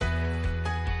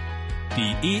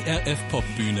Die ERF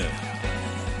Popbühne.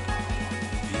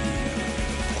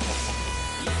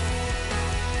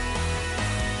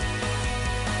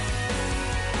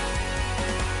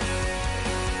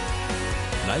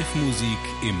 Live-Musik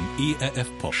im ERF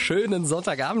Pop. Schönen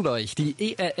Sonntagabend euch. Die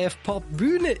ERF Pop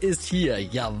Bühne ist hier.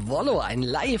 Jawollo, ein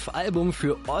Live-Album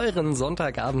für euren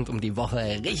Sonntagabend, um die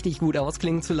Woche richtig gut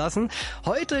ausklingen zu lassen.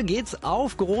 Heute geht's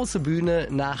auf große Bühne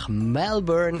nach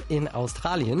Melbourne in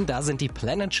Australien. Da sind die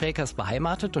Planetshakers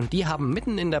beheimatet und die haben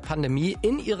mitten in der Pandemie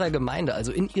in ihrer Gemeinde,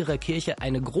 also in ihrer Kirche,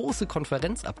 eine große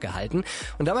Konferenz abgehalten.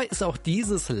 Und dabei ist auch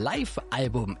dieses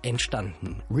Live-Album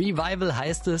entstanden. Revival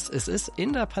heißt es. Es ist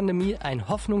in der Pandemie ein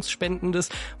hoffnungsspendendes,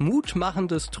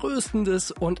 mutmachendes,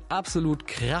 tröstendes und absolut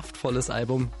kraftvolles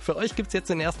Album. Für euch gibt's jetzt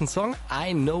den ersten Song,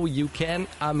 I Know You Can,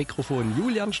 am Mikrofon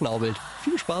Julian Schnaubelt.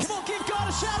 Viel Spaß!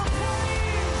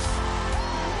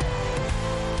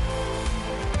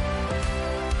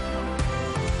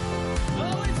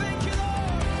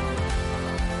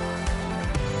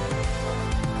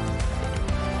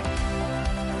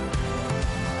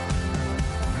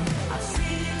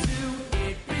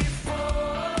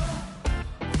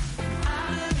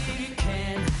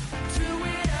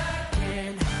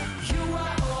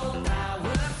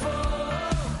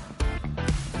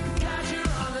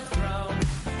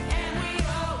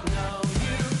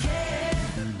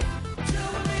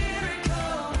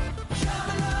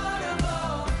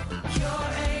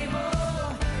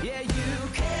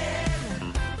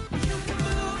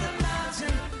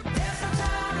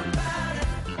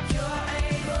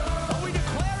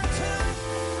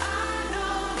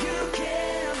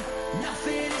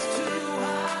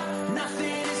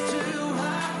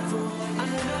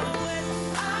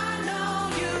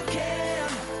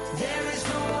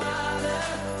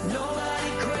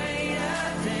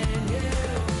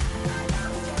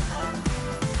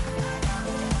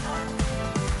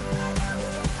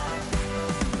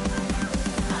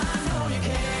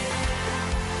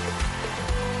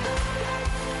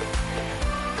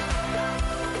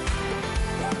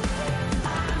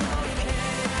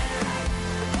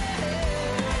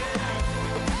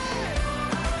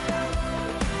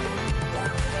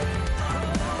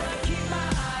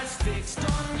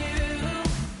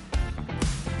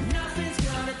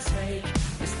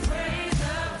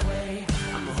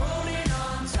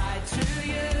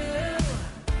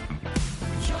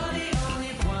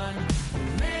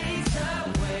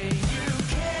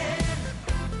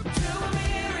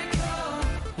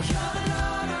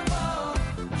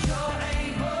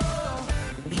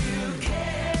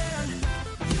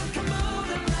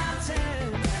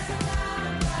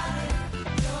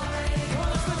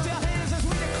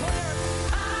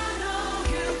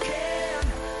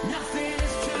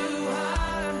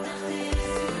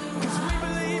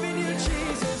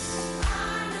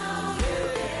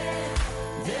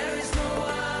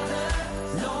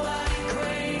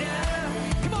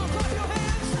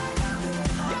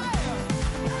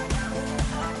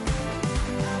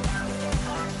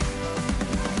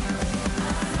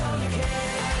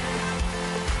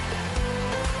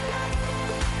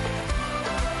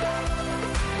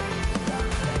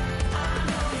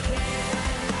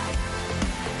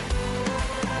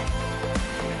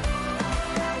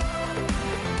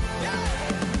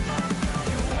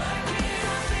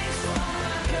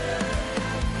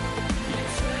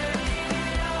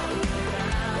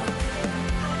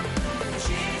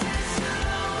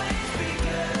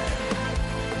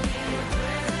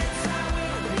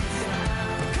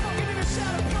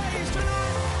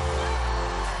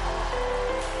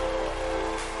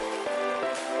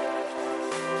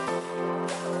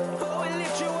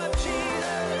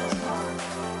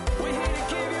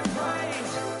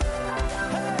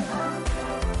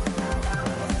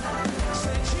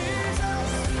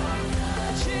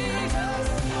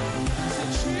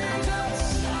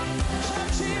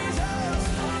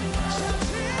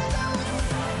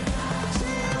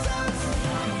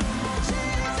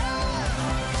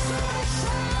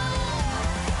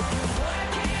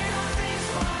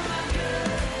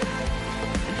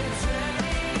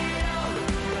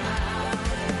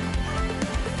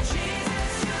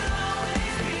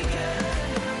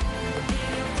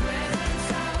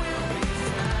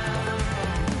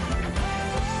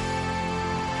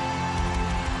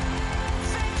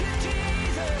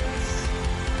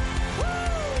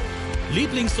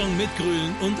 Lieblingssong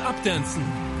mitgrölen und abdancen.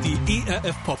 Die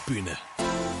ERF Popbühne.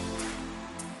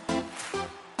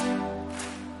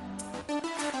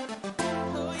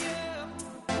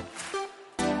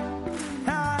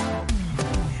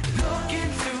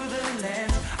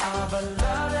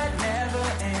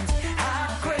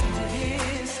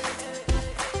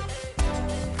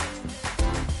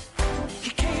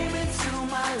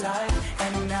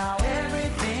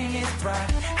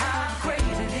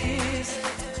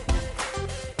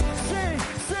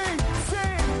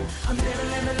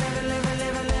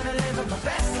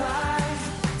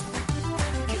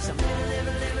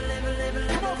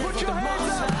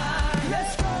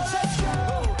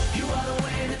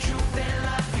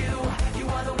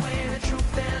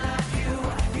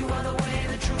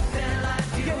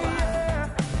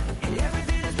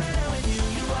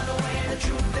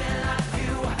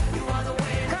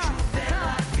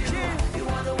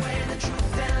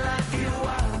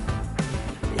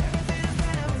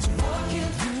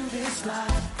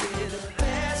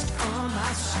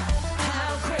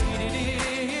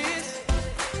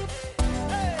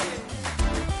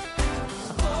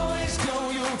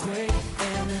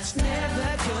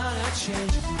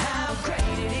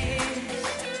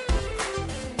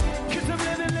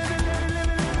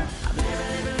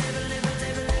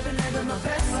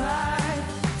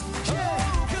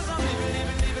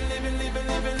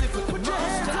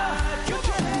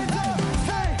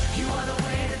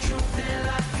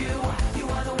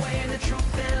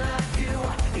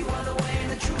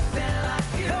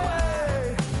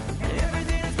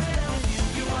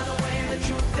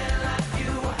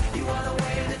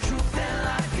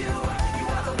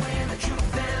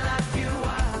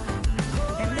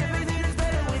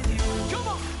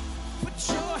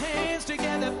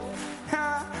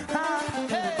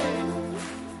 Hey.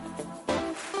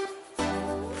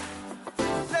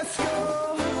 Let's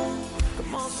go.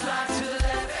 Come on, slide to the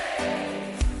left,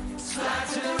 slide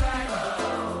to the right.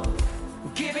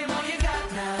 Give him all you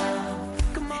got now.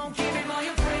 Come on, give him all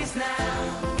your praise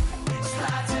now.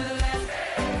 Slide to the left,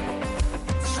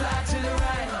 slide to the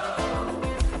right.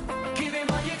 Give him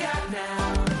all you got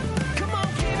now. Come on,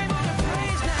 give him all your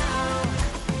praise now.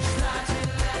 Slide to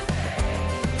the left,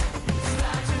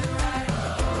 slide to the right.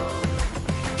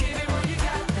 Give him all you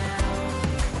got now.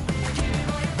 Give him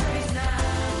all your praise now.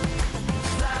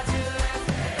 Slide to the left,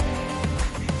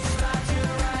 slide to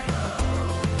the right.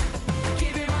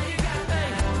 Give him all you got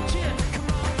now. Yeah, come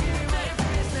on, give him all your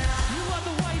praise now. You are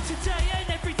the way today and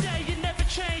every day. You never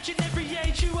change in every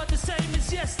age. You are the same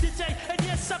as yesterday. And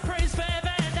yes, I praise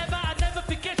forever and ever. I never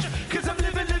forget you. Cause I'm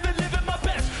living my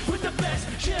best with the best.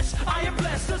 Yes, I am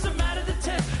blessed. Doesn't matter the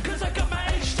test. Cause I got my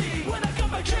HD when I got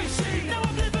my JC. Now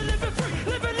I'm living free.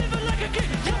 Living like a king.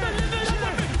 Yeah, I'm living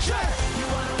like a king. Yeah. You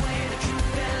are the way, the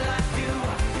truth, and life. You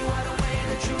are the way,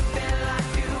 the truth, and life.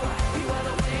 You are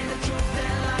the way, the truth,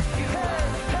 and life. You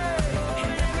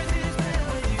and everything is better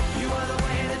with you. You are the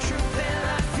way, the truth, and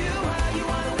life. You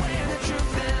are the way, the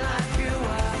truth, and life. You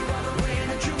are the way,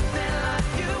 the truth, and life.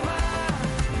 You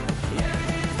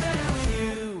everything is better with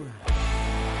you.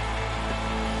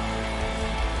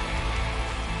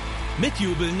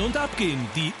 Mitjubeln und abgehen,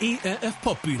 die ERF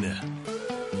Popbühne.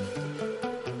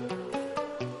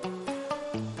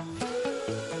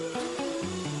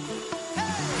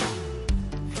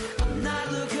 I'm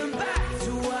not looking back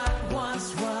to what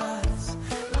once was.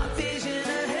 My vision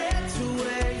ahead to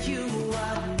where you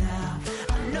are now.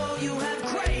 I know you have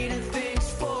greater things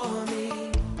for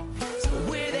me. So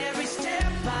with every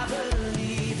step I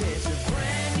believe it's a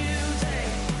brand new day.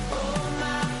 All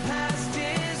my past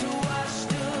is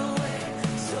washed away.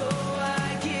 So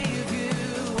I give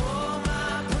you all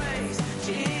my praise.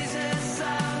 Jesus,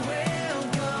 I will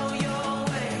go your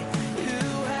way. You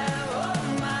have all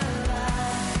my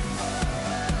life.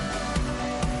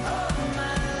 All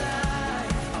my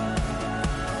life,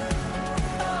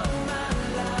 all my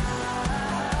life,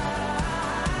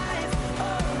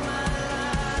 all my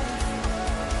life.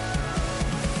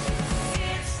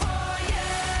 It's for you.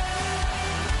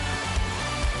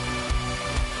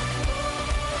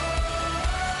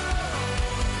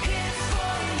 It's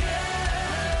for you.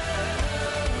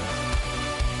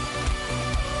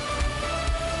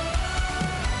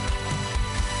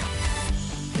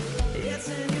 It's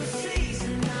a new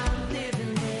season, I'm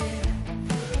living it.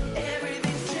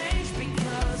 Everything's changed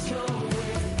because you're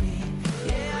with me.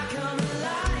 Yeah, I come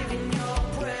alive in your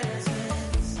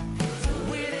presence. So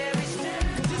with every step,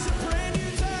 'cause it's a brand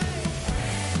new day.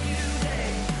 Brand new day.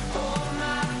 All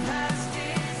my past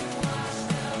is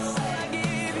washed away. I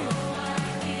give you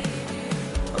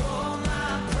all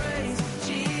my praise.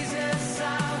 Jesus, I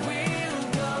will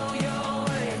go your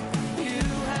way. You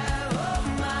have all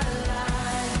my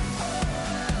life.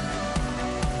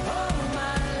 All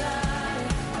my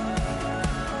life.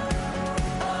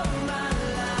 All my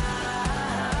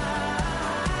life.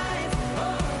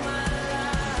 All my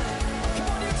life. Come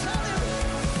on, you tell him.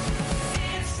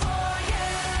 It's for you.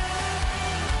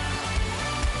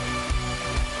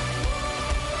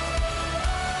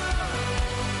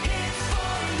 It's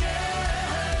for you.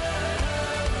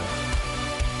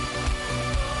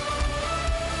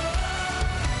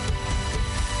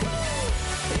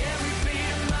 Every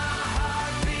beat of my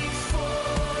heart beats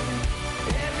for you.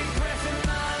 Every breath in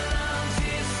my lungs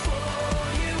is for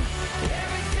you.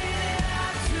 Everything that I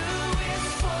do is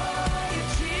for you.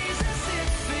 Jesus,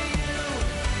 it's for you.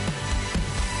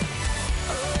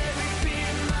 Oh, every beat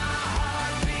of my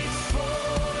heart beats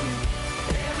for you.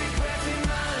 Every breath in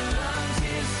my lungs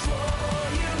is for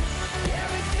you.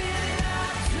 Everything that I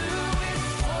do is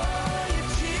for you.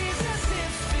 Jesus,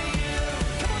 it's for you.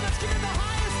 Come on, let's give him the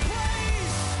highest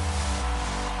praise.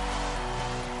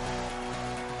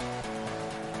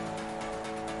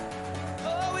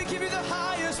 Oh, we give you the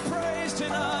highest praise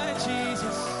tonight,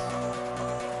 Jesus.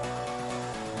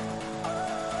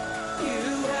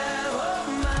 You have all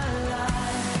my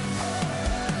life.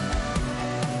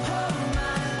 All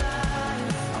my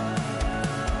life.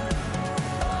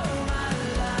 All my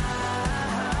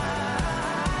life.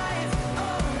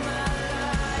 All my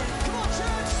life. Come on,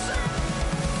 church, sing.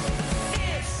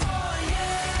 It's for you.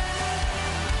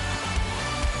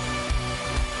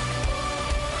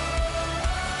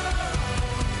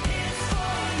 It's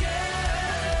for you.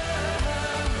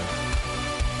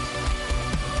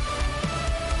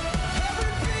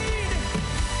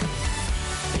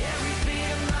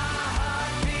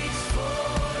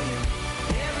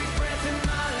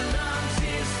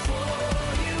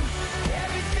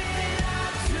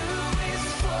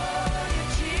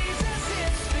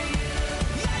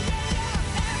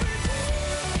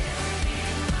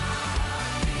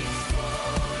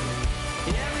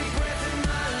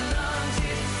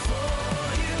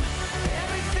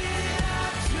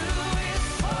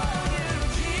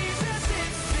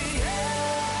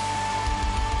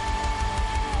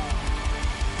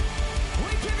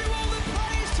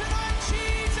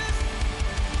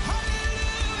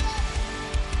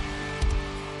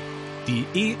 Die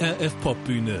ERF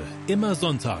Popbühne, immer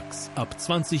sonntags ab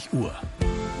 20 Uhr.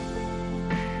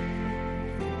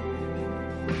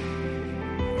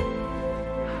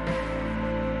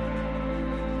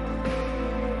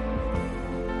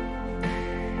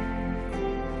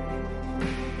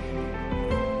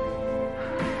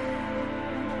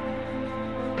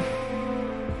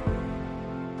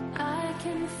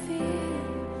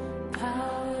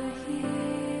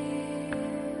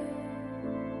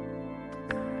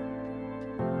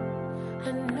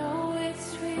 I know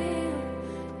it's real,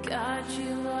 God,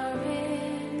 you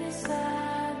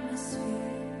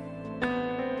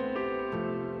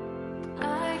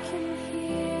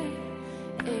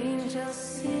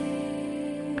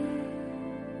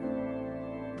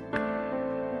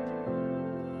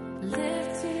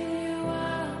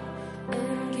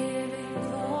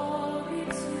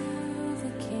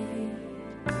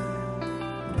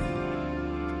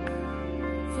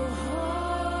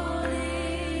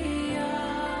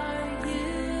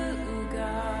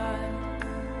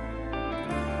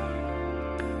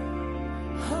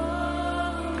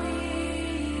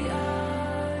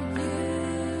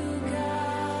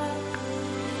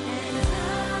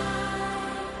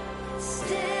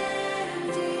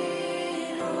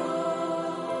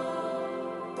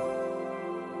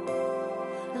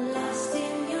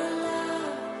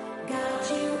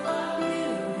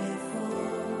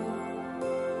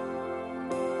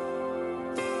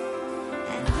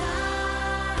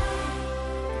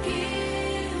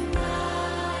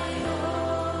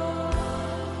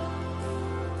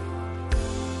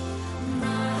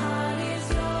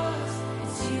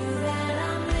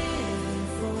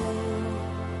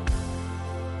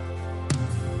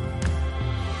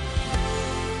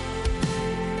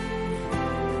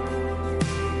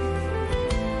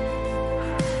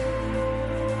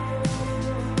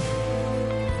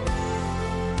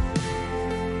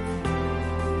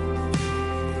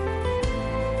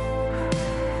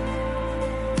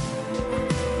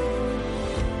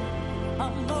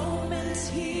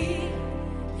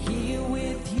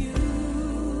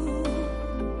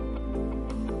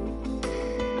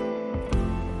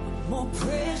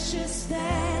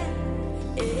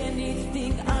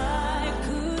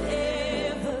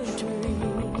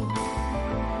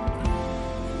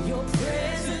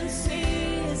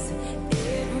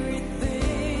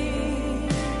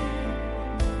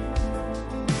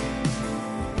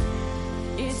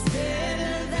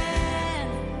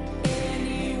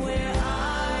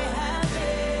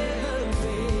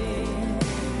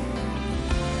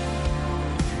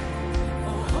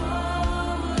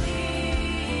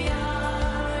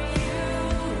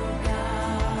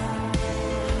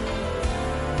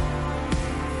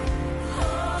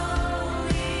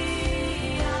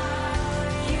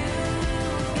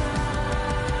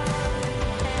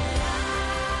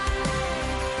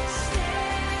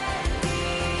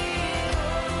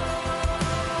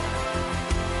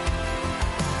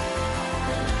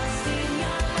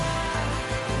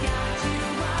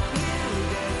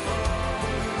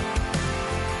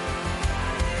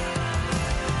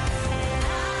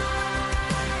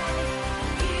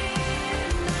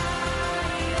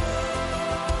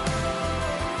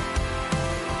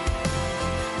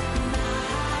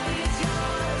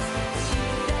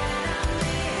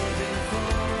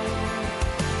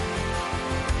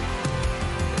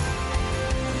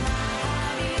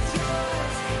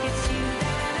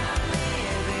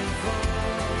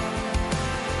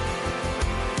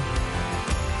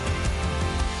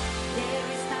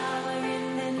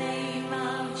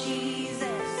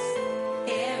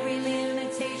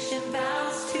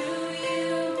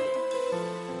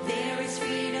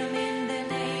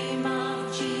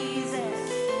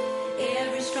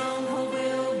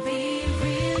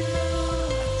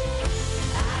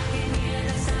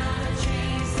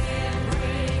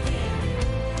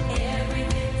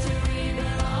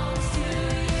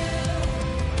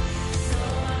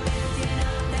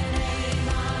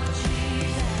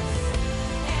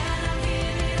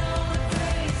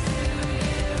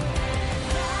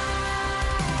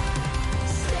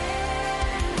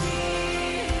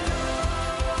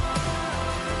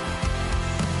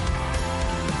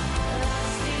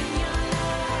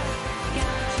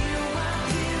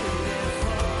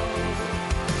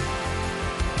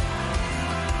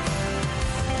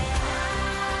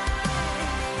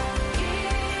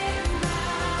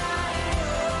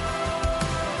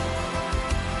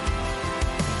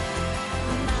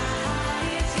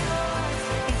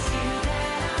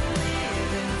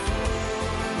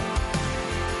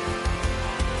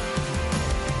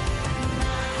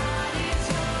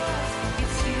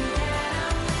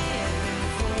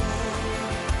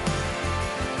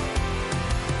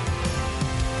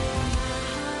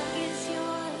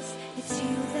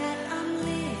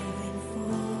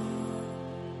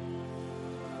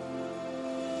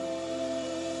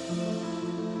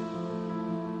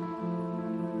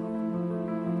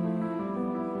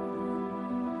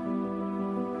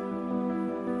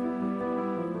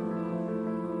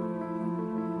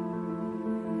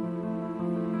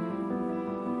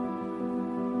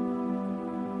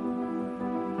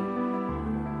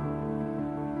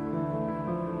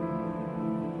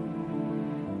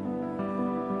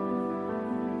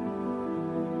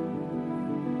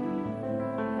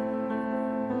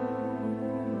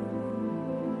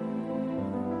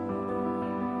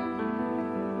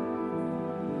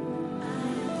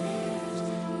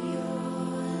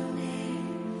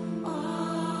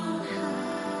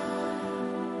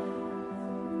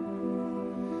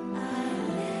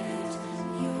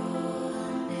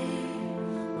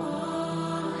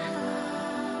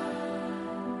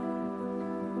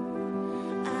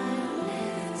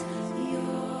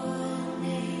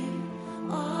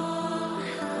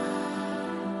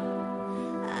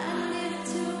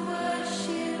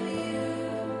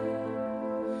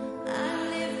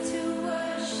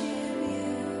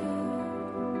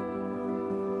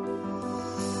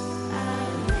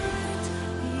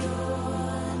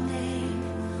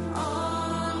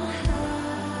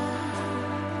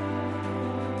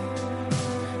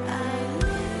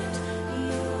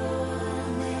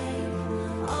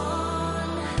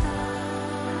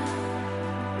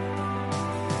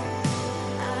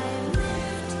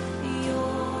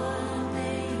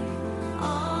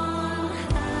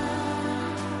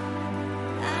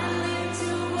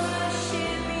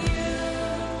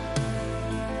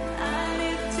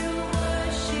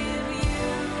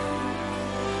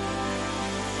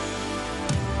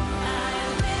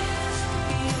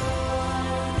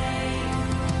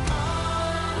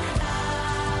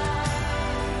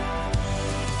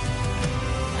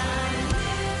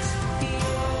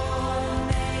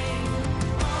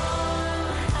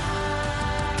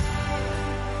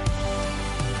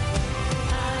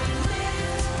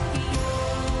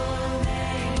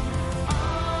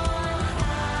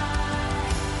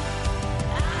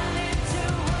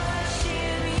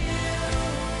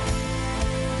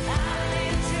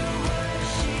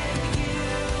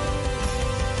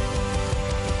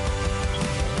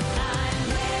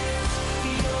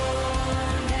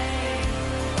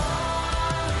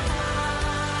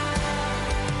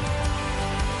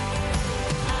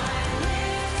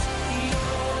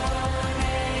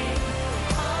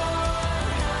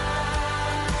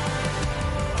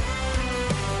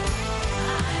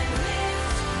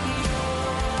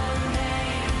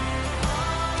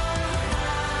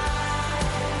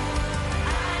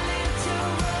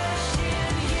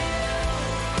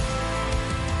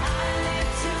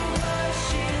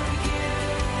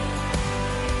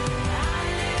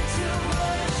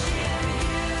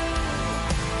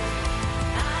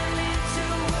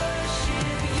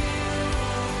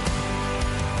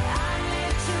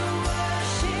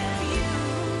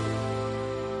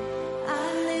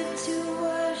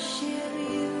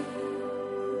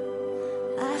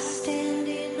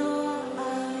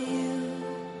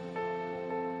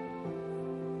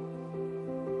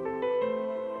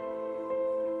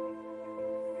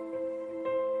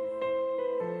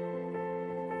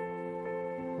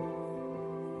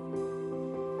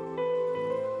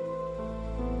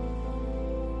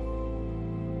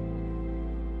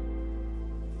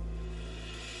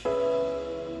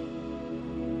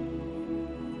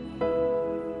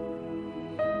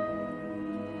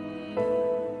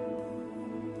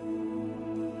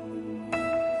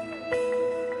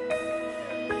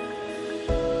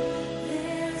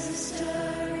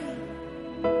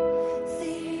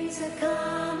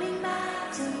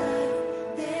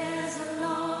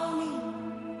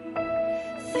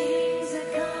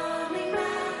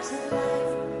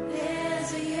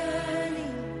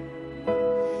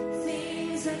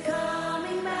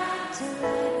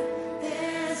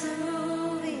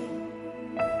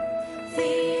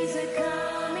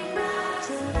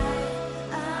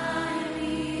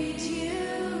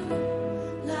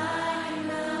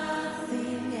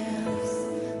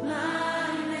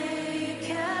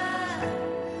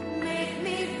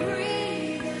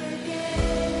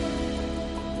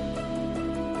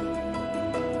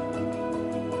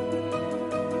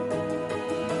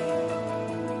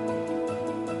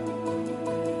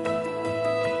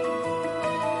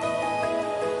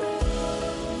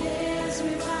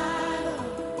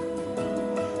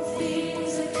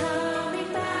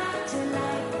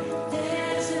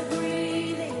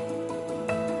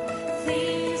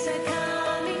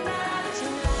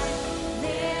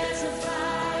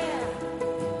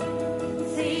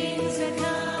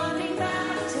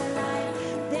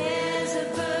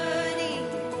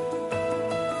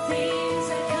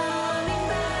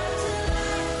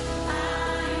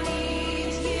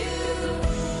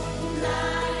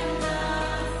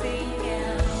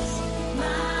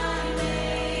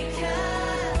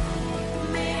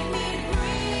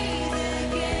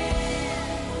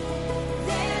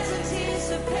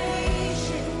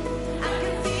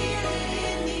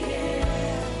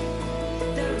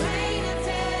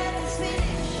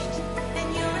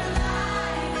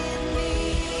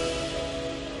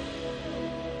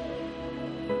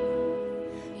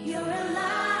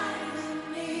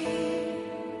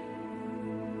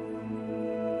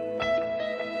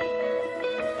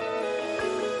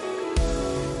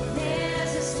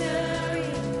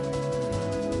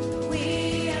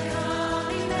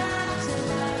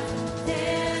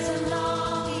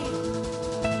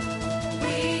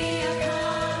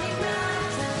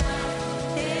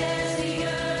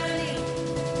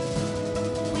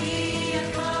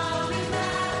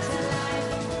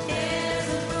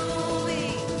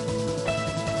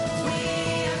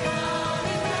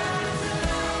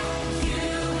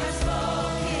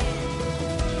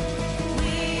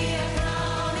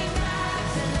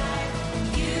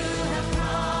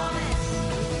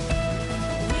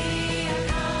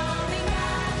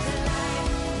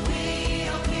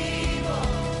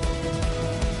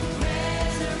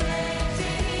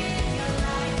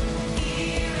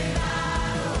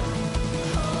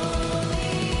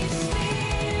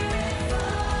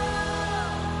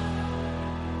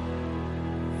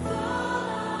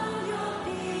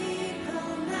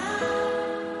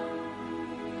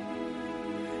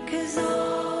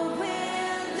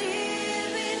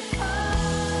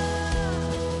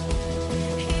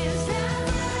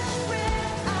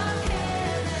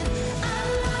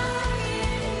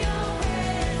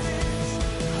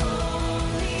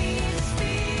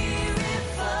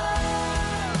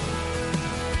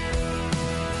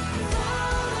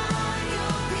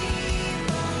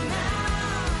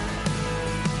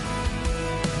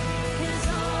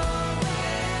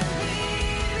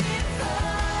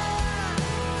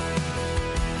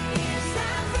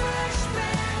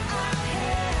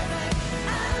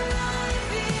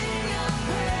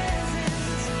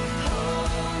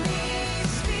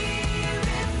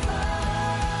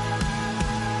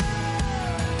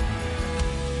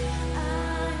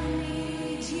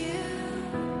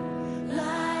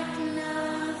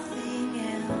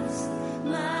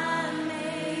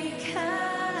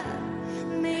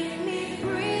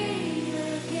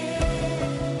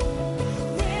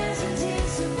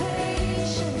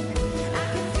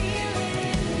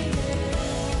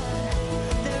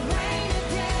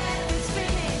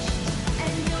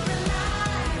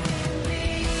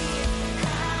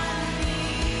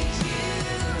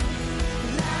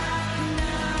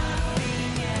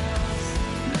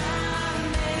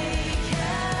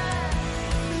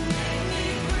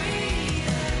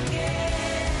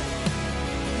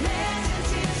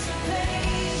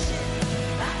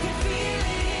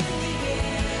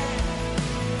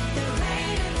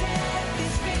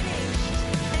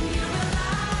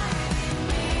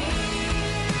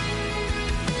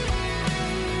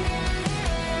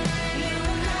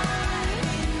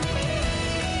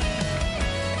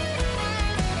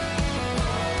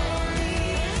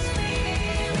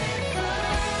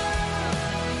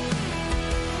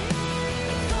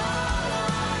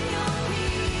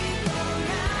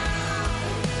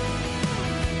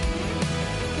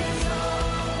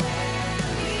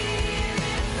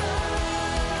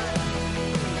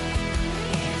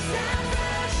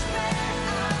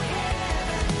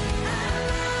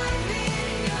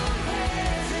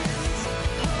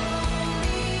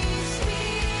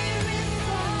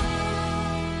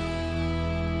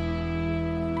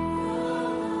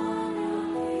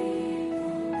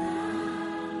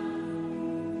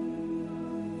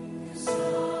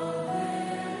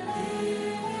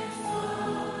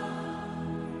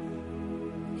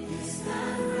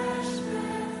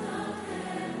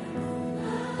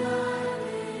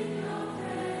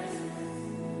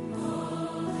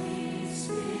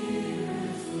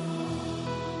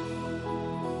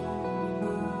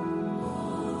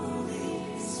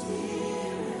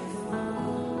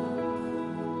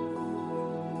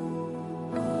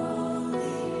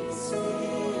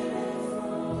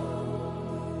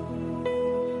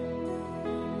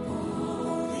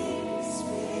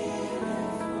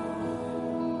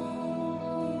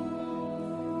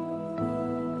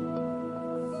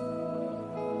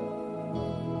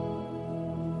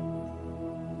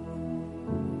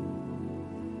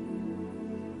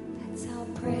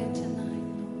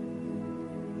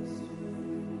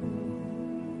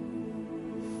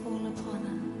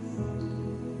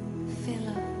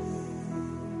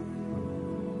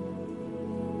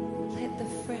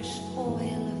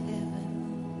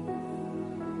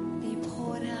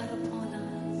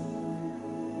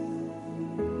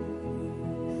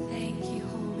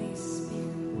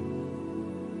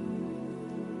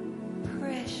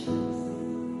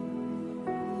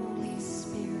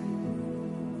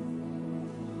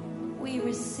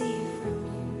receive from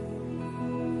you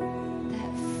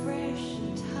that fresh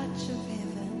touch of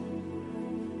heaven.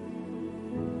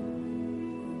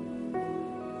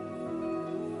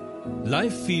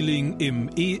 Live-Feeling im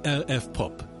ERF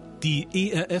Pop. Die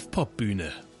ERF Pop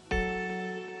Bühne.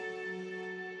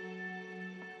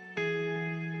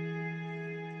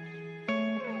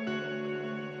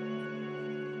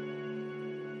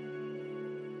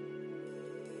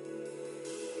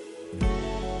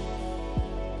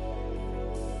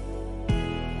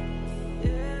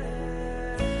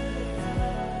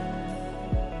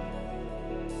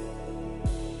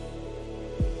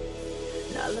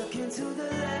 Looking to the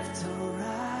left or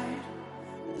right,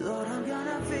 Lord, I'm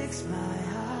gonna fix my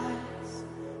eyes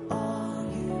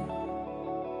on you.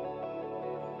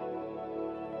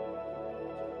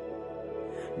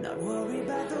 Not worry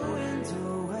about the wind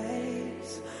or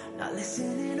waves, not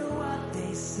listening to what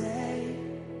they say,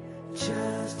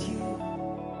 just you.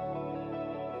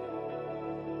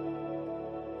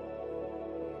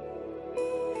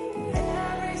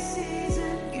 Every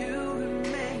season you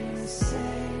remain the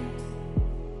same.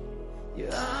 You're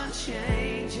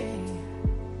unchanging,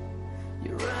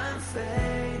 you're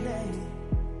unfailing.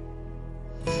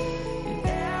 In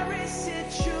every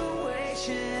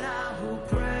situation I'm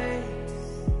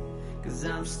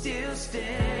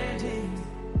standing.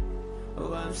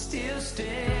 Oh, I'm still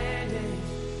standing.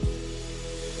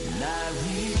 And I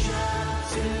reach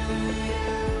out to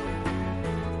you,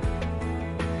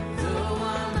 the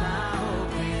one my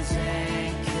hope is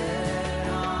anchored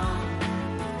on.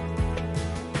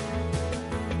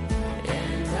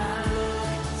 And I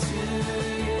look to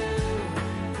you,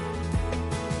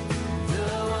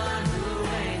 the one who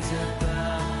reigns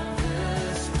above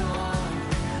the storm.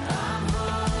 I'm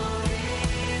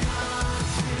holding on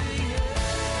to you.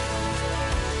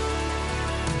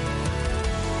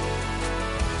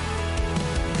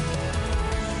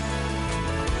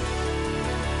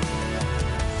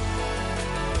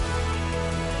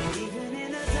 Even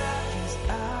in the darkest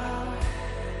hour,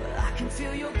 well, I can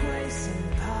feel your grace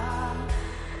and power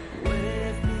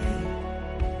with me.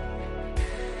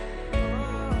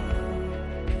 Oh,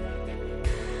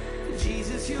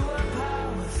 Jesus, you are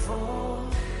powerful,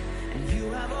 and you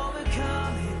have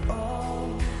overcome it all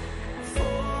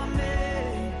for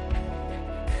me.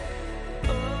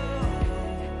 Oh,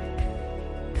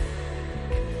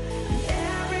 in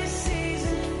every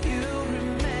season you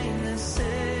remain the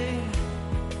same.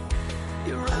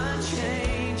 You're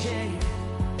unchanging,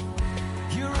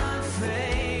 you're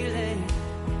unfailing.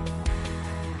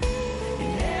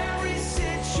 In every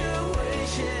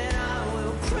situation I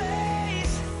will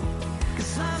praise,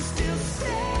 'cause I'm still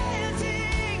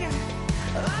standing,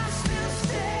 I'm still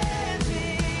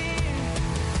standing.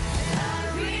 And I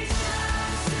reach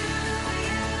out to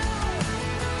you,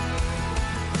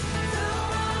 the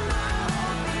one my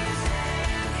hope is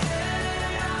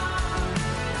anchored on.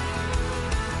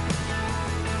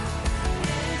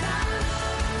 And I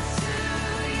look to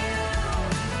you,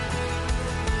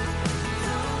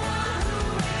 the one who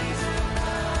reigns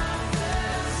above the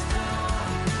storm.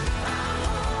 I'm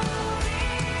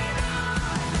holding on.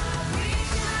 I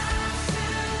reach out to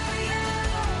you,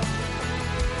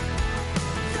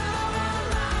 the one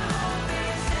my hope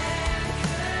is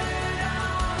anchored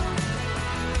on.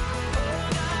 Oh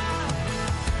God,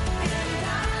 and I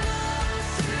look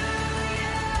to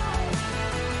you,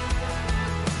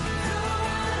 the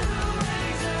one who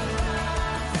reigns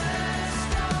above the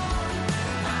storm.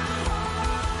 I'm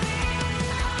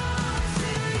holding on to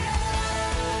you.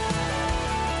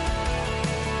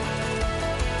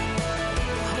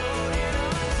 Holding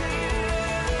on to you.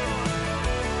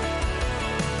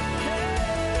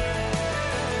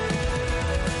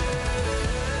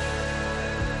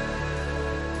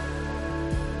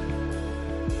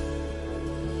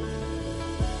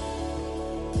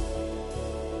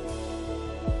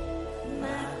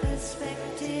 My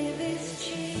perspective is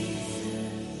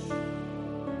Jesus.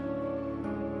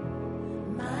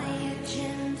 My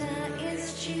agenda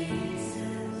is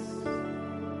Jesus.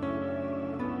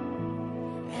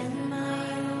 And my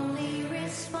only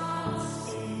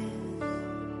response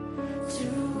is to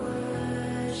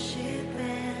worship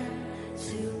and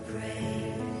to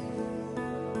praise.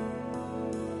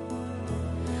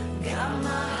 Got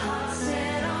my heart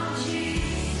set on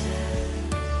Jesus.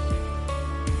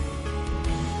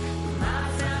 My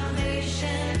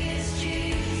foundation is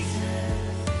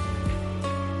Jesus.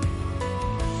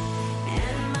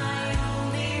 And my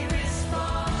only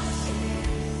response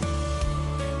is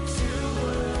to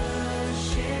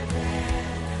worship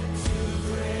and to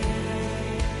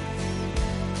praise.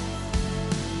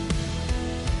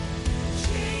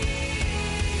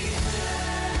 Jesus.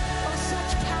 Oh,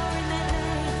 such power in that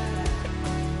name.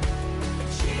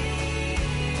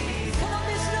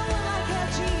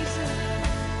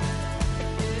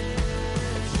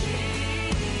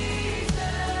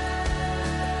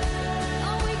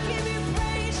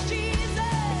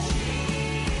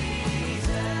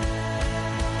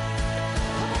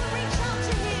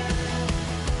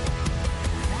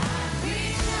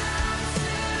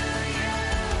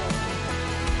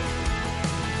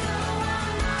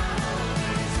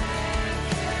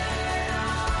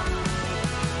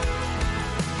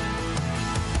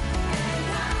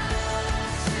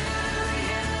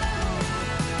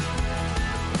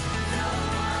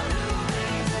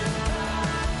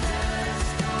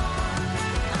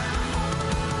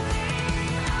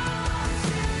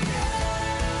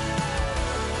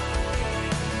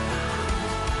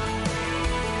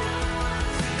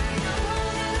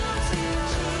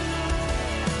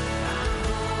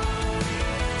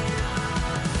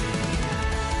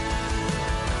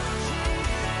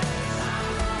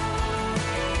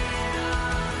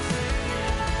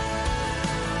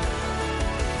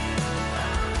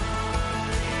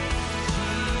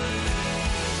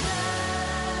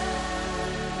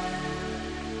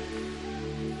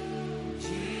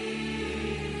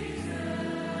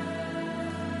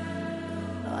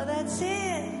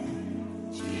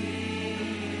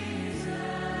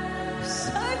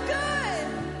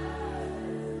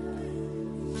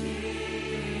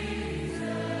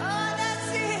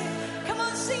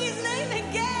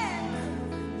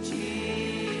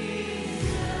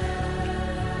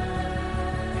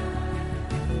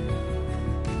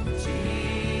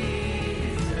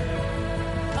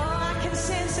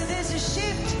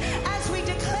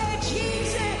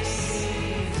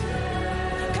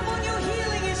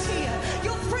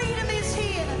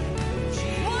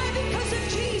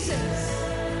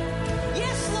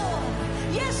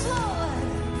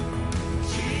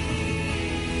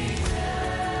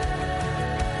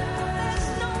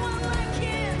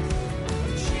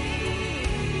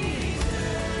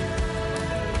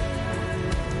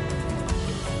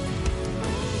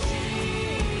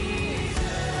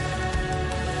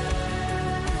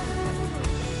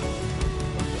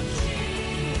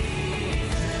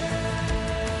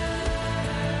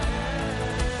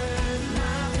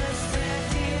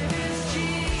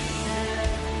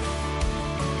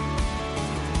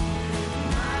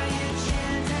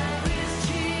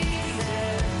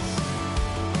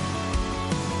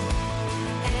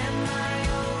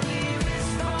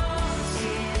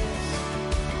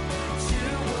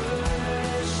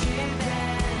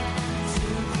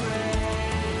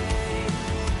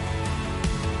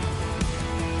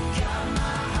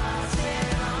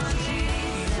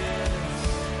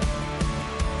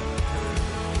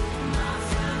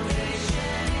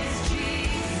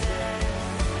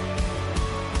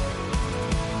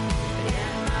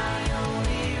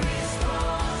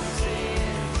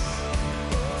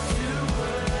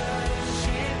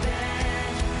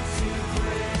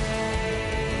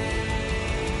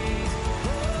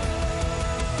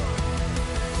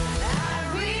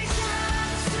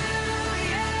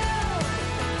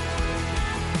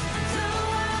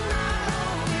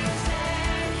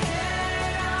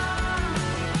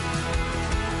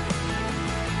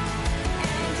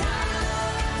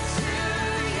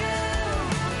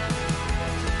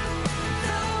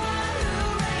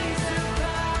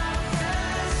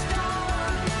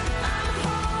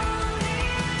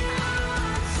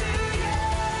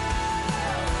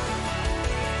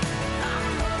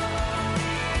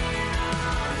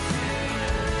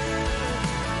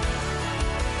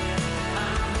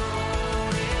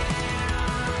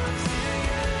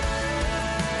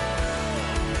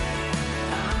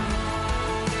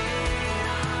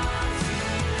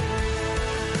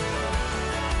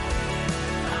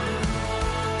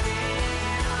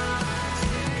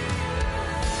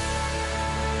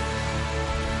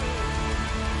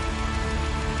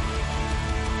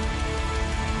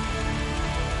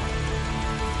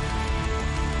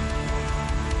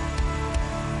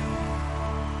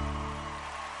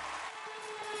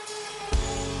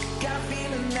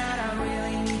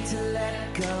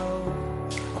 go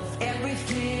of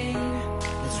everything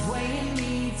that's weighing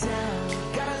me down.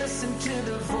 Gotta listen to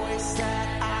the voice that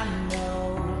I know.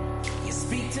 You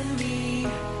speak to me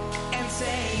and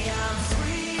say I'm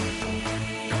free.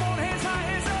 Come on, hands high,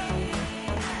 hands up.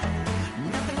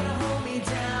 Nothing gonna hold me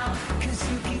down, 'cause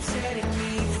you keep setting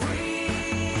me free.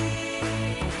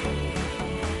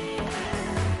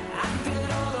 I can feel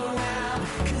it all around,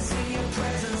 'cause in your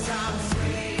presence I'm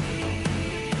free.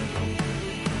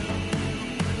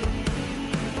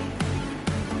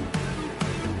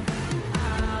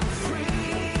 I'm free.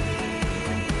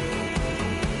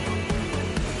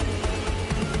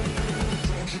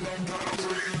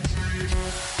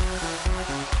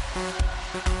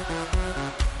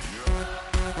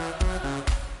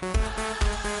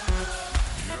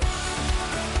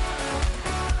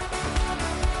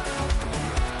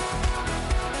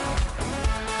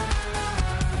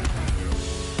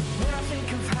 When I think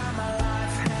of how my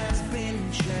life has been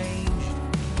changed,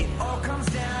 it all comes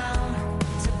down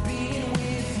to being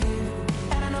with you.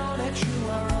 And I know that you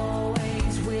are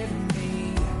always with me.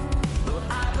 Lord,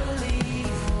 I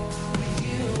believe with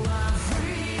you I'm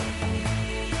free.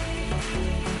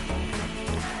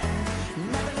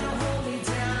 Nothing gonna hold me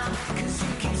down, 'cause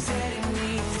you keep setting me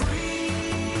free.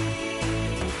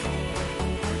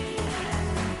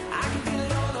 I can feel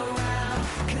it all around,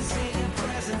 'cause in your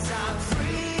presence I'm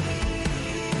free.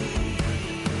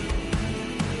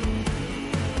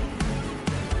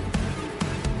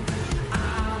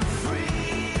 I'm free.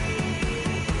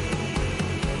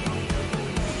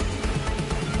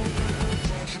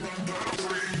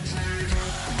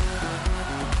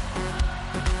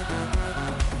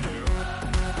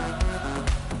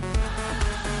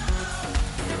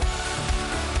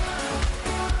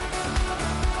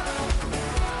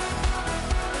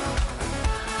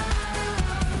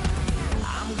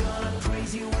 I'm gonna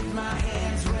praise you with my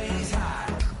hands raised high.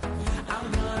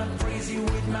 I'm gonna praise you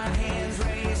with my hands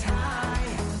raised high.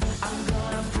 I'm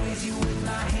gonna praise you with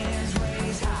my hands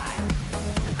raised high.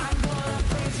 I'm gonna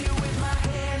praise you with my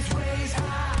hands raised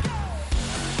high.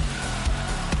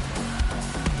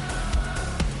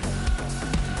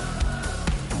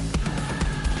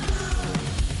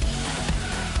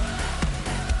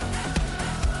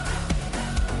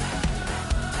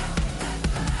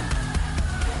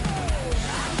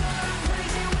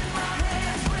 Praise you with my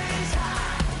hands raised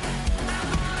high. I'm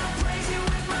gonna praise you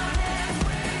with my hands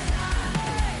raised high.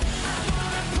 I'm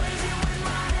gonna praise you with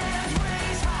my hands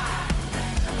raised high.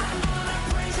 I'm gonna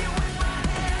praise you with my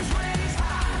hands raised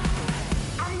high.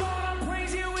 I'm gonna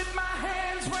praise you with my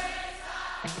hands raised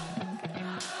high.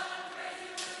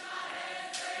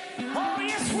 Oh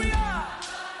yes we are.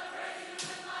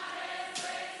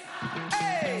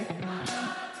 Hey.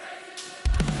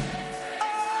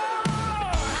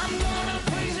 I'm gonna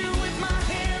praise you with my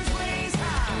hands raised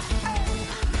high.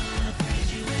 I'm gonna praise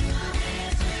you with my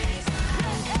hands raised high.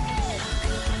 I'm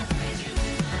gonna praise you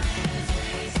with my hands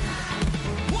raised high.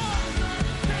 I'm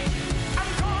gonna praise you.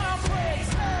 I'm gonna praise.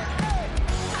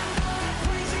 I'm gonna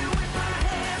praise you with my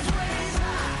hands raised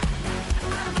high.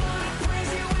 I'm gonna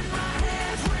praise you with my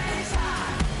hands raised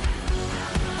high.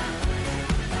 I'm gonna praise you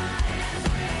with my hands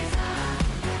raised high.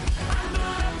 I'm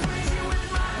gonna praise you with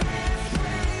my hands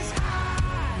raised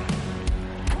high.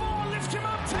 Come on, lift him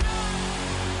up tonight.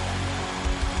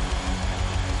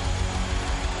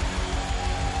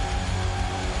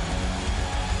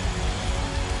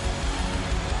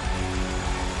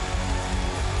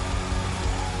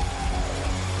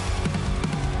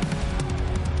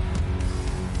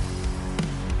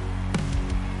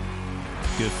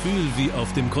 Gefühl wie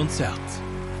auf dem Konzert.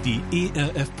 Die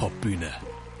ERF Popbühne.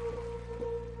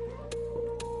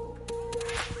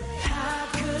 How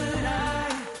could I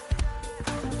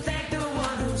thank the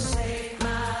one who saved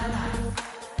my life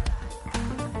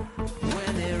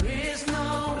when there is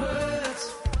no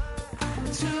words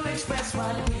to express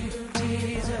what you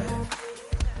deserve?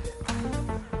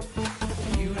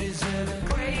 You deserve the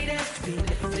greatest, be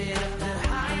lifted up the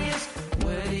highest,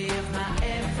 worthy of my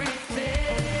everything.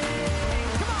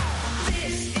 Come on!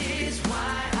 This is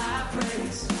why I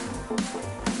praise,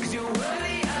 'cause you're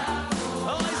worthy of.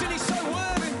 Oh, isn't he so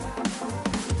worthy?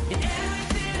 In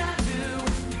everything I do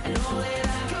and all that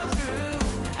I go through,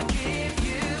 I give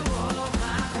you all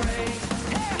my praise.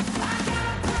 Hey, I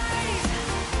gotta praise.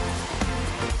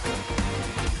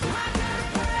 My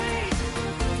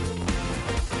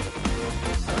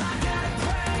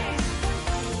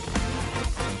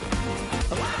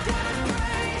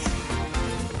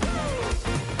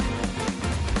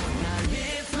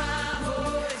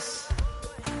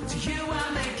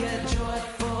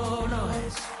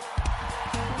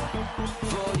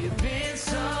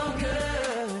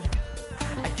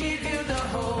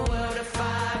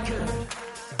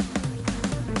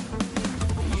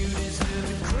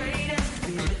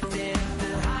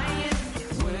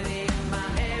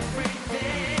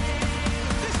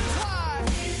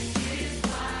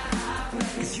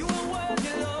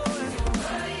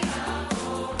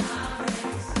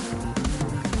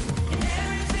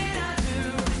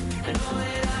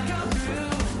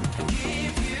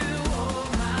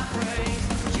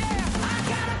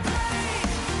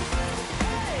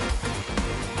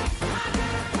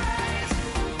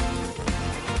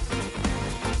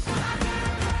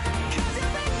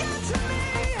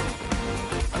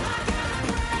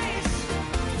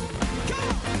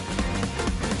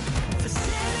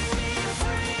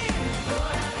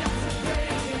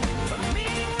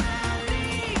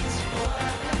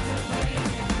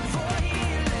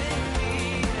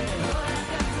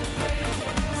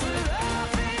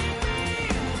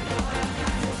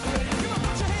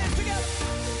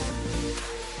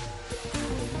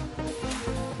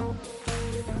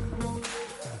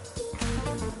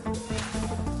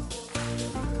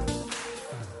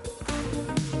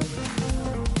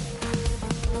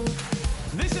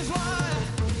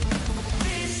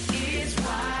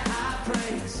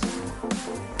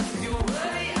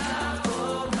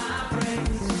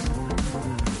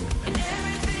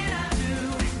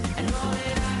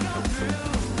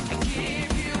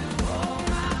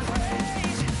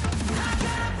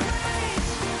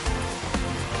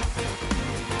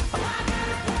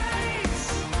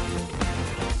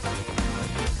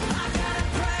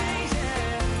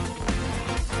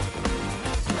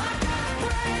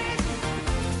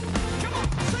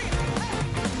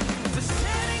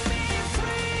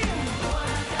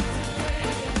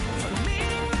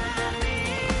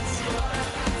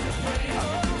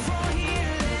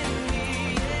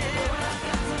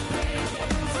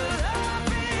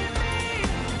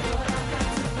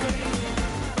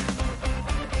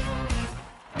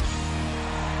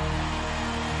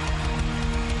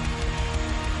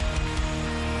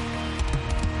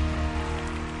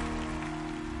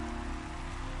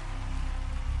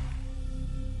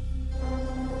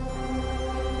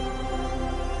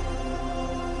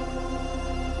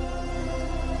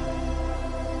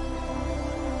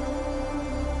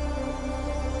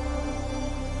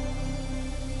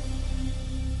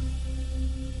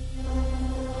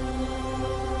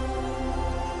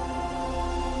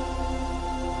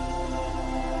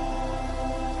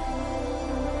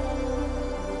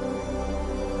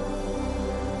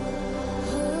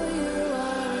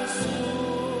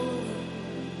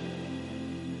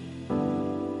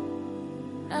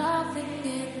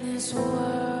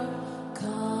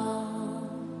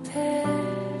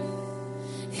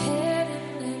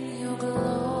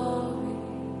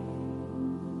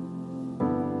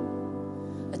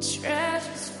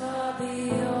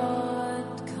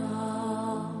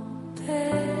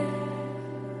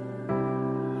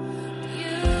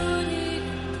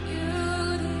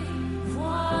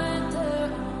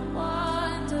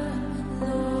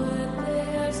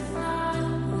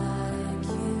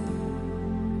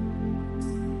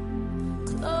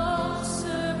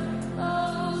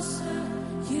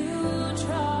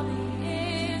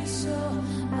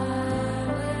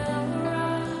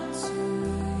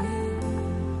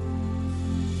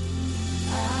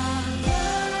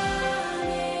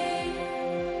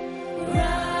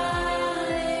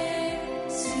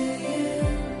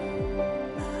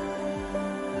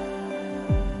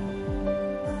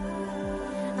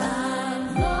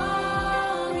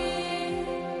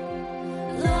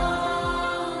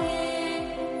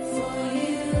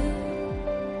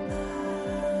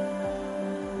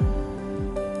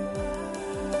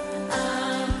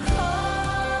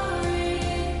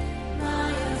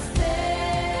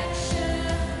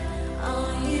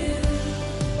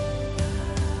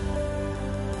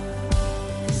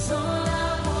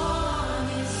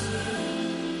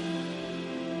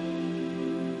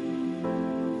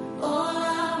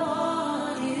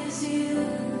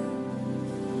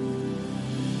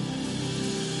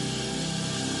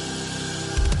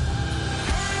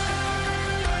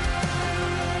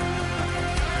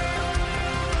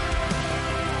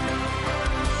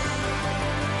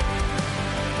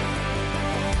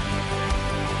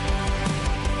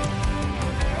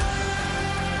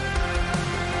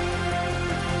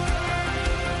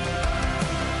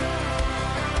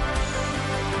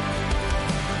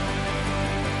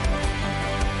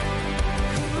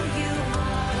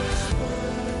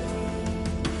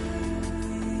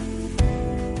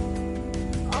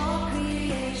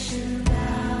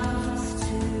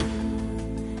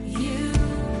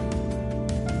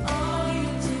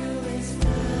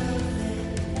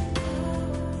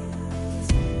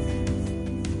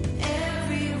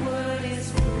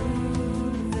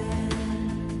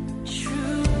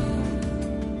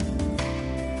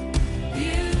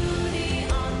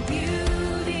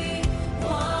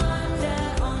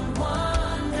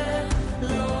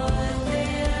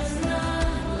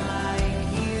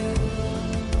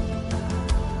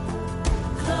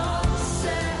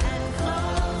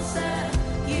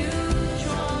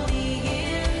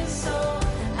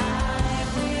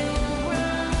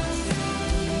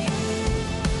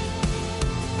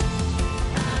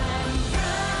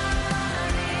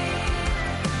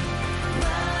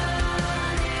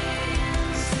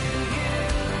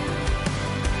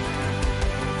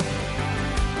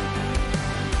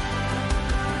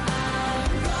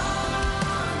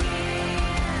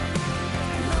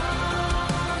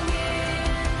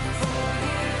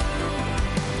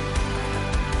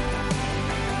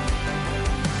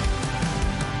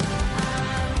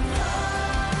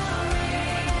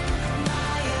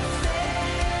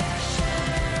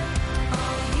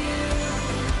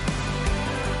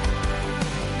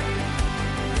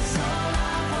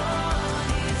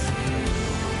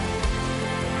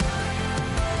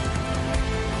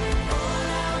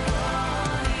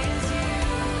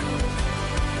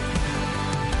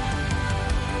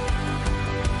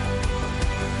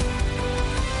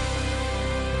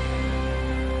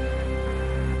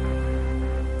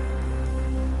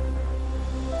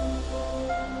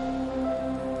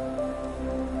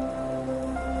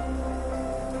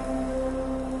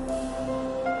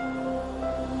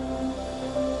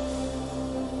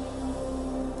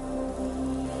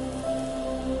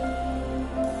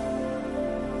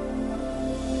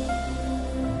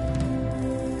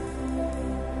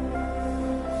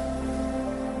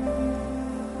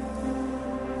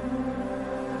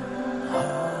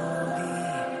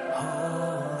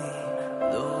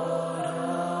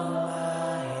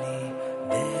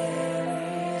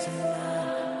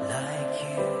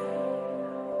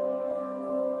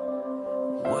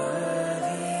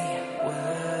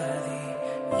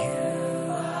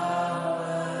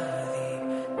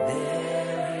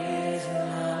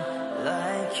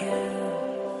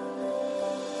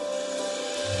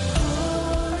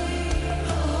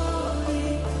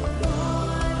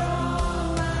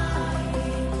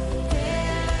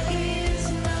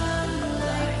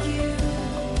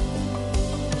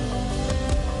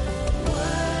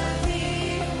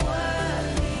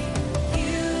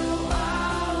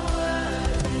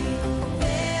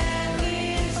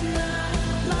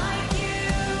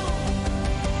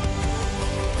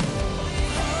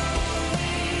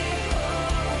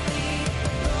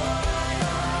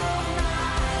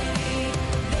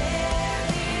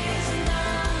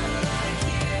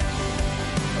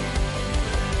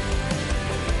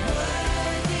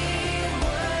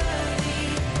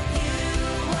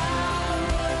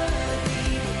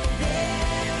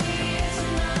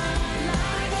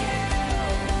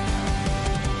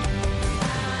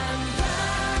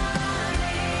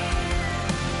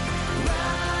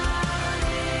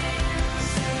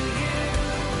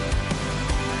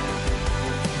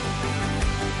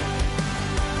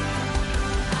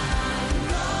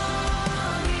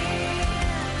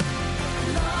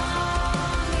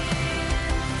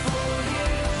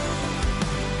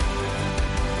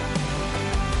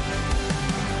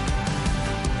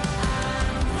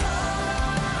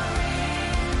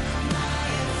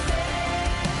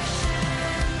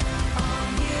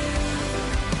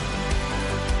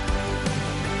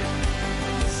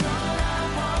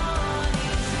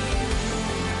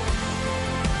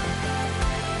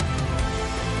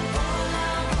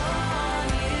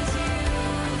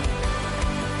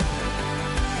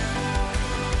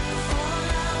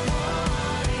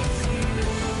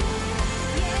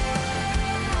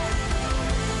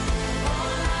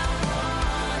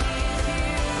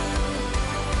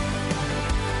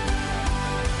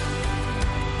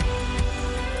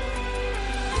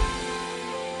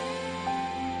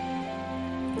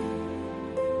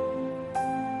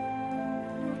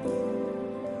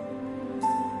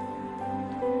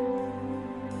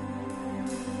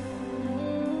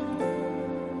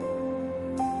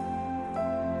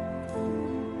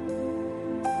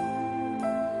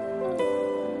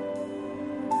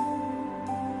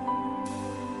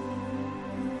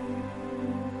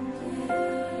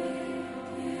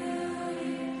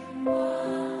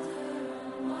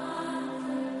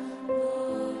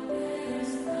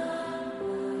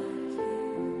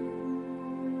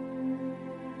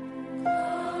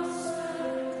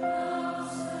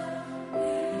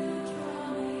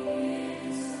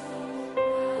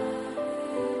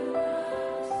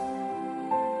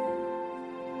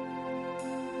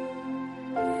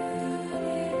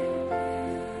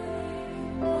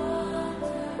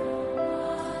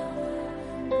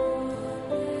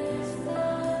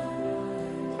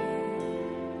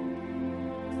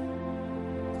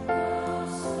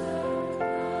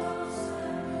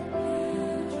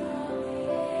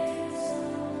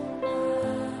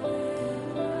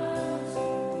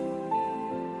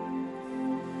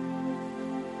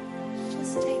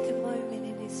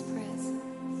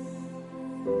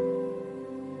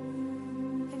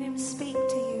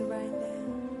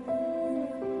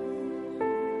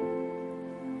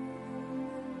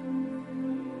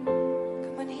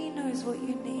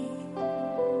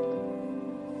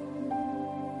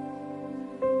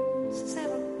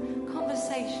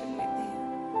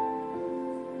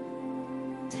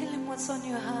what's on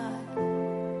your heart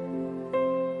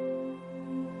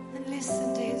and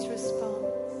listen to his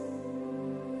response.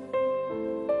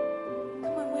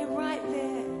 Come on, we're right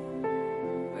there.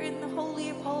 We're in the Holy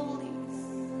of Holies.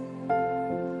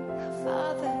 Our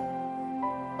Father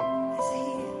is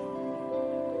here.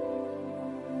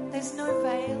 There's no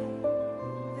veil.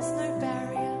 There's no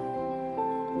barrier.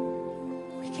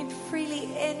 We can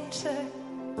freely enter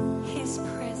his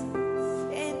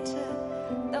presence, enter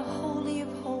the Holy of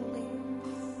Holies.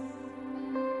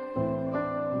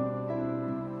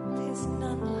 There's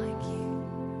none like you.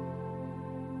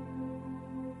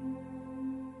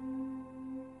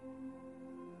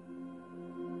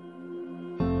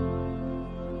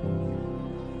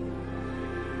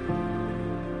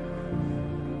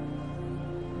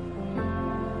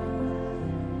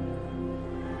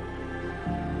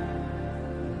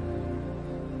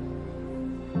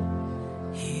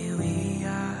 Here we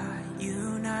are,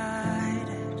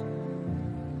 united.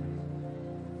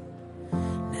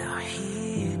 Now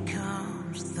here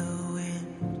comes the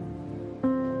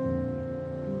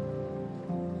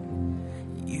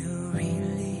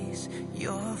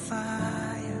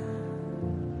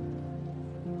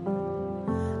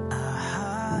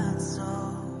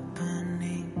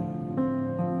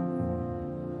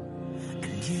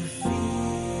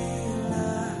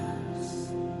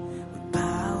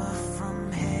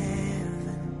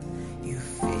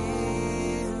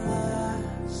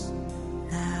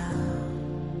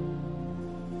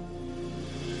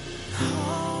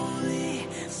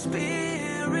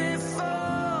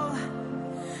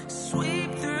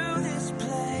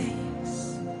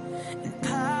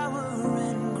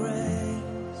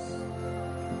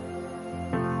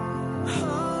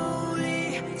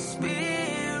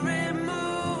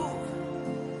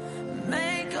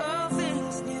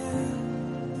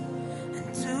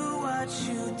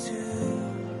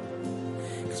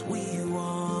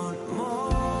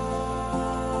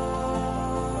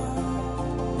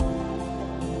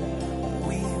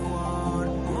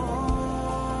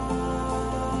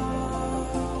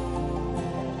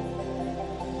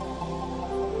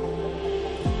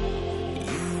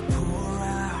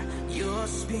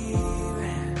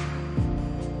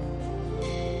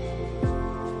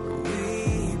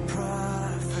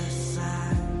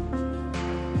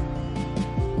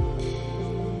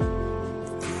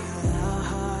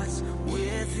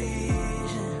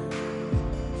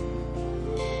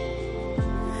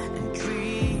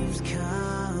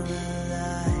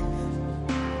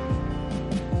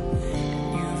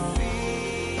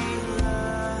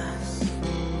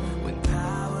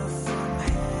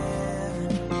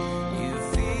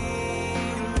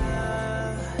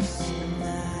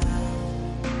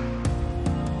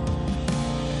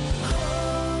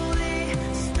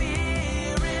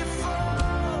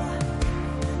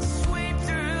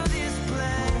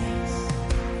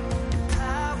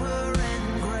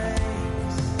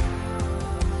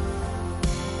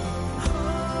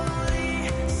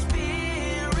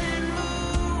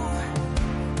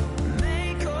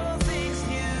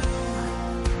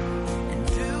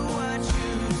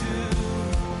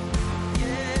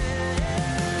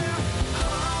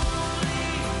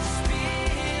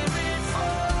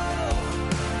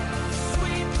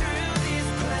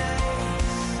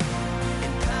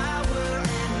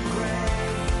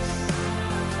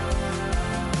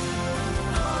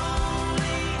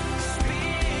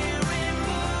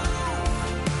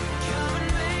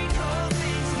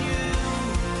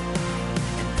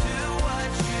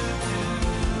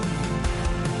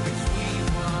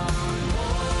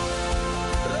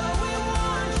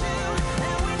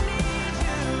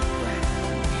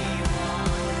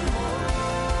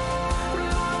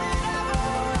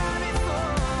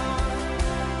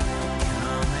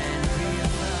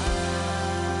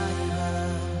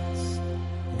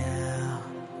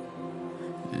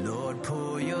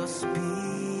pour your spirit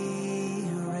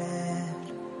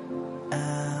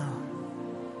out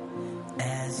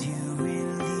as you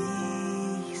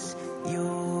release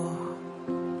your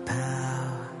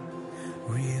power.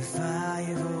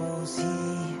 Revival's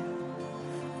here,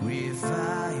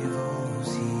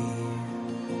 revival's here.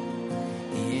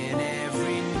 In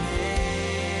every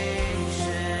nation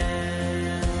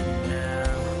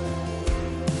now,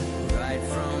 right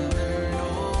from the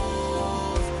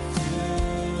north to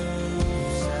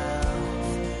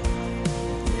south,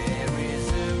 there is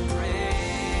a breaking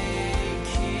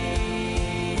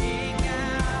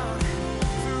out.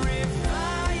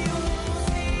 Revival's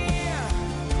here,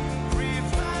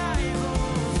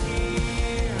 revival's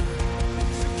here.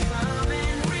 So come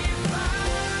and revive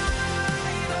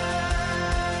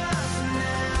us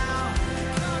now.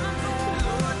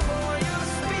 Lord, pour your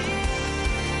spirit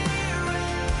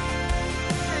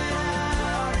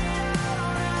out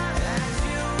as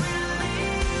you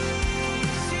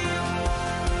release your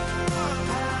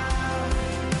power.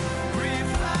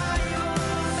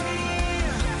 Revival's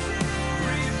here,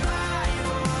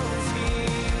 revival's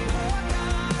here.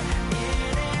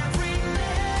 In every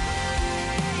nation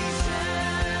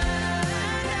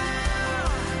now,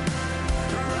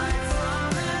 right from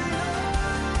the north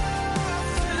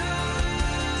to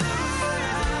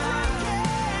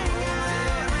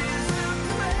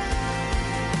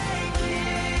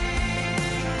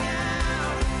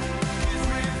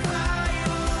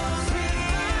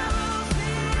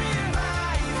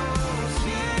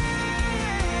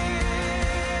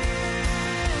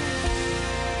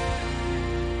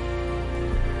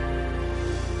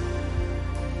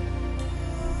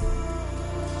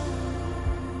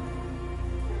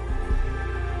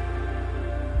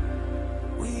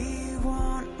we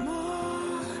want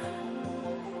more.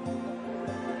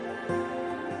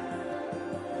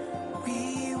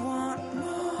 We want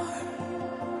more.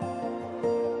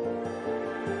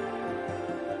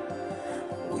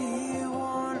 We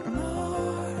want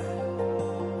more.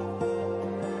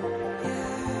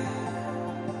 Yeah.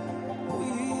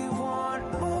 We want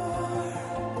more.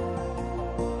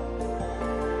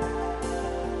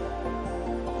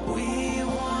 We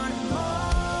want more.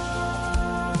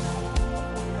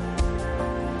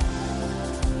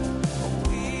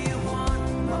 We want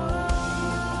more.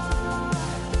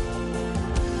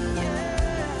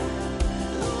 Yeah,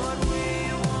 Lord, we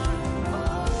want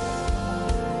more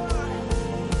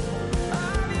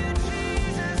of you,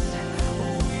 Jesus.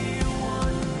 We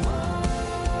want more.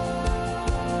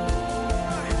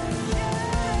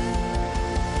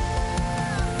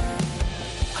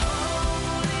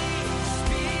 Holy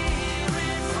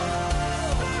Spirit,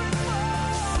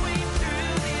 sweep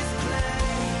through this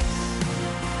place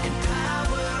in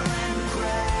power and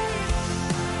grace.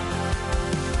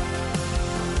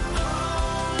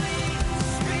 Holy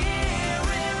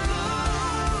Spirit,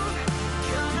 move,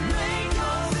 come and make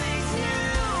all things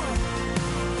new,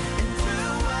 and do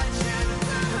what you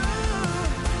do,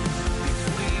 'cause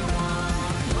we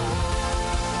want more.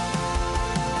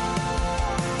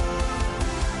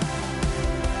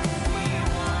 We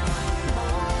want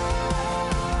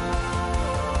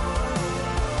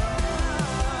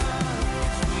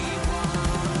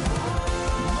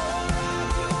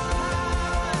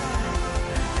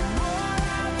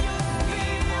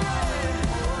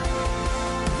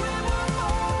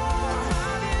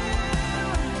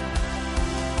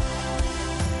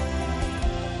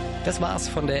Das war's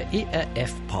von der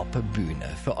ERF Pop Bühne.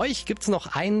 Für euch gibt's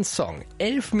noch einen Song.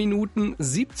 11 Minuten,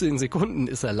 17 Sekunden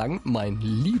ist er lang, mein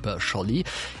lieber Scholli.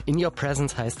 In Your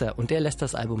Presence heißt er und der lässt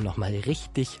das Album nochmal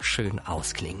richtig schön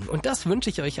ausklingen. Und das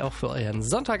wünsche ich euch auch für euren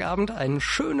Sonntagabend. Einen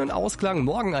schönen Ausklang,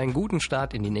 morgen einen guten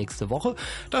Start in die nächste Woche.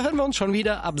 Da hören wir uns schon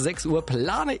wieder. Ab 6 Uhr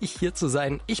plane ich hier zu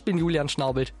sein. Ich bin Julian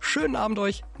Schnaubelt. Schönen Abend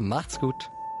euch. Macht's gut.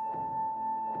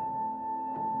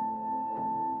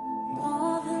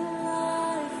 More than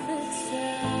life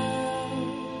itself,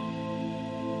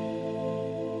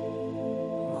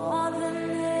 more than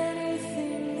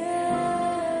anything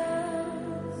else,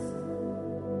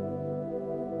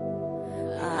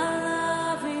 I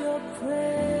love your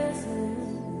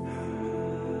presence.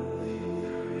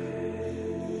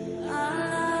 I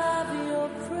love your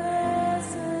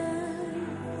presence.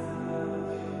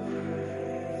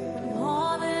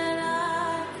 More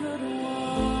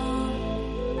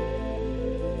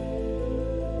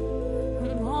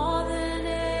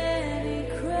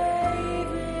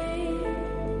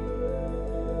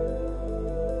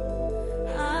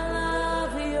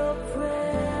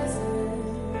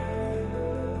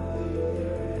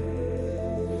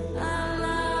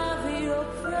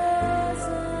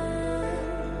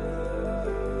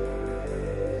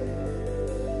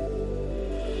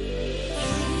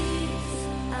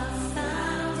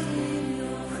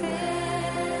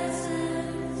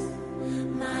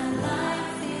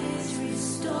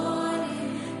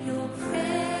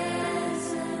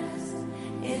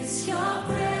It's your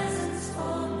presence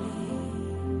for me.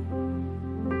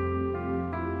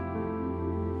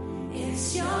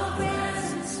 It's your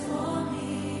presence for me.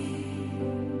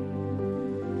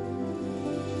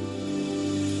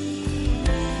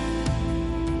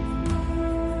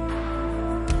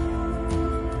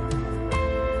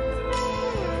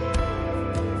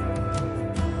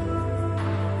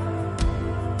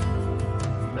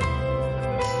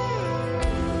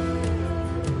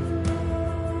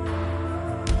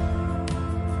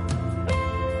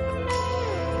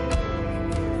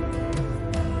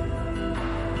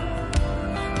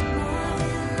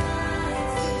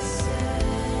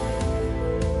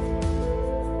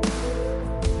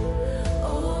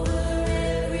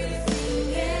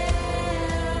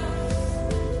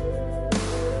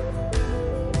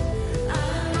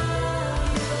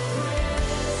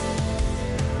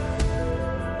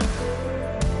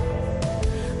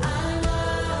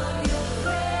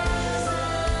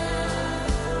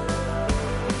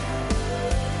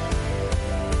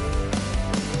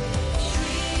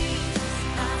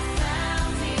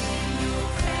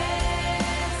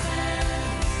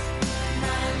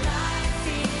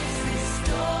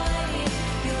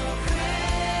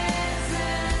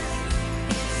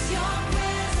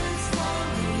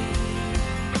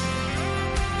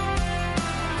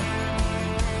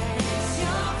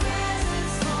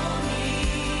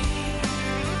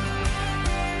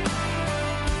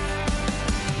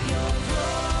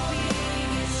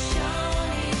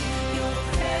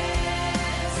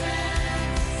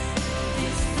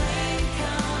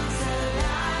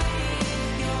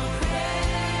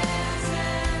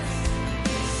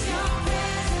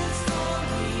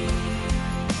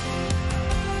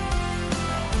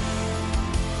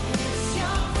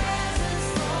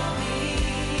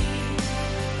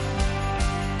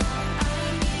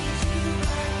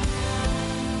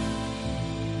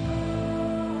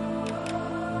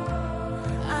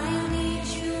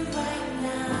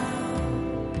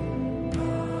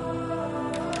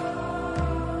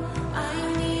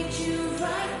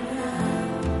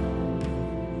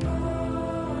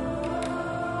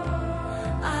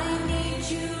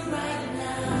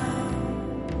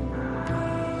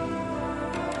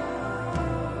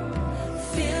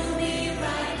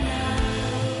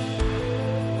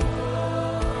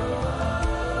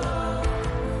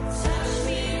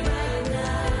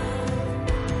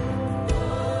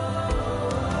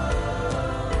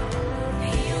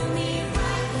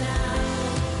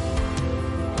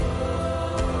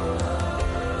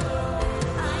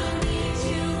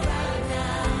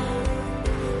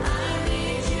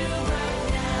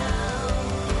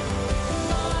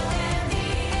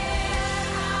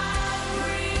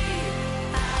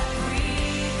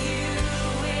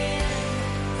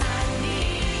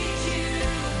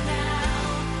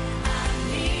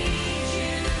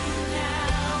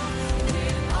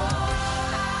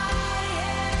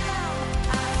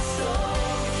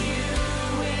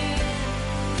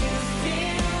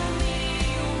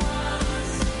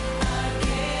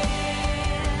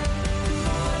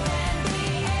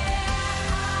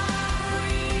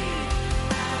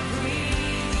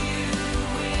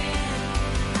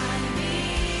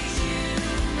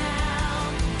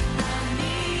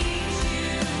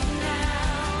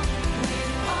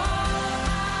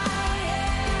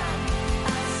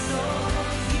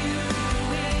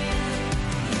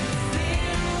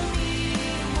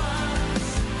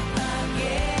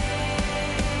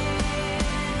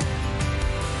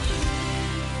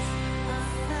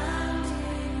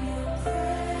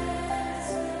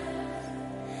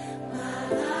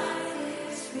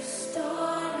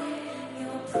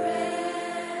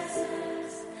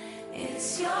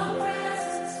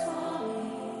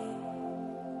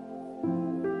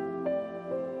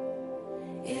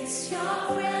 It's your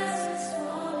presence.